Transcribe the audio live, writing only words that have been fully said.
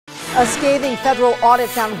A scathing federal audit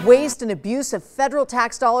found waste and abuse of federal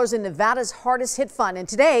tax dollars in Nevada's hardest hit fund. And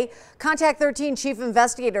today, Contact 13 Chief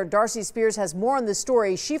Investigator Darcy Spears has more on the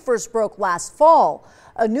story she first broke last fall.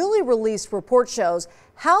 A newly released report shows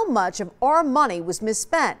how much of our money was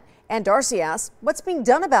misspent. And Darcy asks, what's being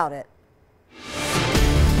done about it?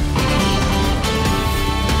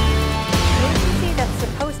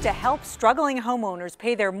 To help struggling homeowners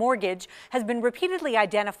pay their mortgage has been repeatedly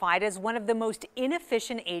identified as one of the most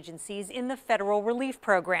inefficient agencies in the federal relief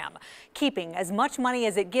program, keeping as much money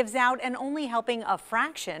as it gives out and only helping a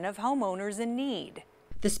fraction of homeowners in need.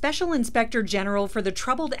 The Special Inspector General for the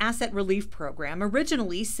Troubled Asset Relief Program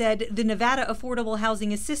originally said the Nevada Affordable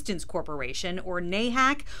Housing Assistance Corporation, or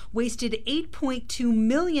NAHAC, wasted $8.2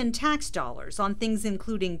 million tax dollars on things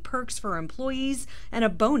including perks for employees and a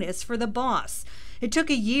bonus for the boss. It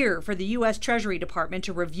took a year for the U.S. Treasury Department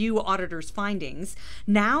to review auditors' findings.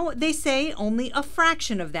 Now they say only a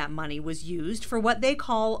fraction of that money was used for what they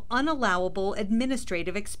call unallowable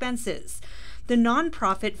administrative expenses. The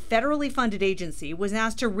nonprofit federally funded agency was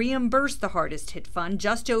asked to reimburse the hardest hit fund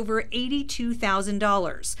just over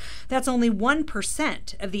 $82,000. That's only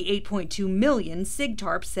 1% of the $8.2 million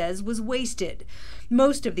SIGTARP says was wasted.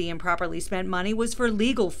 Most of the improperly spent money was for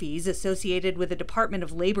legal fees associated with a Department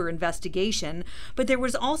of Labor investigation, but there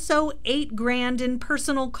was also $8,000 in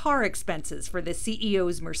personal car expenses for the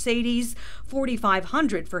CEO's Mercedes,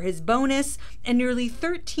 $4,500 for his bonus, and nearly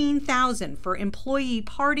 $13,000 for employee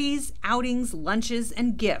parties, outings, lunches,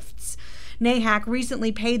 and gifts. NAHAC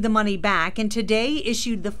recently paid the money back and today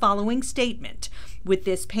issued the following statement. With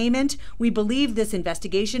this payment, we believe this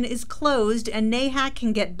investigation is closed and NAHAC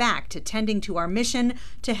can get back to tending to our mission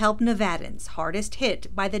to help Nevadans hardest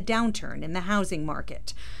hit by the downturn in the housing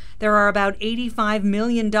market. There are about $85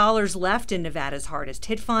 million left in Nevada's hardest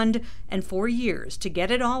hit fund and 4 years to get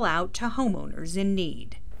it all out to homeowners in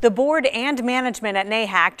need. The board and management at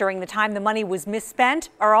NAHAC during the time the money was misspent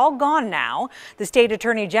are all gone now. The state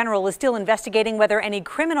attorney general is still investigating whether any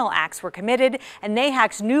criminal acts were committed, and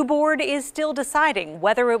NAHAC's new board is still deciding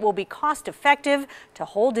whether it will be cost effective to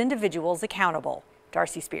hold individuals accountable.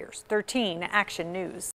 Darcy Spears, 13 Action News.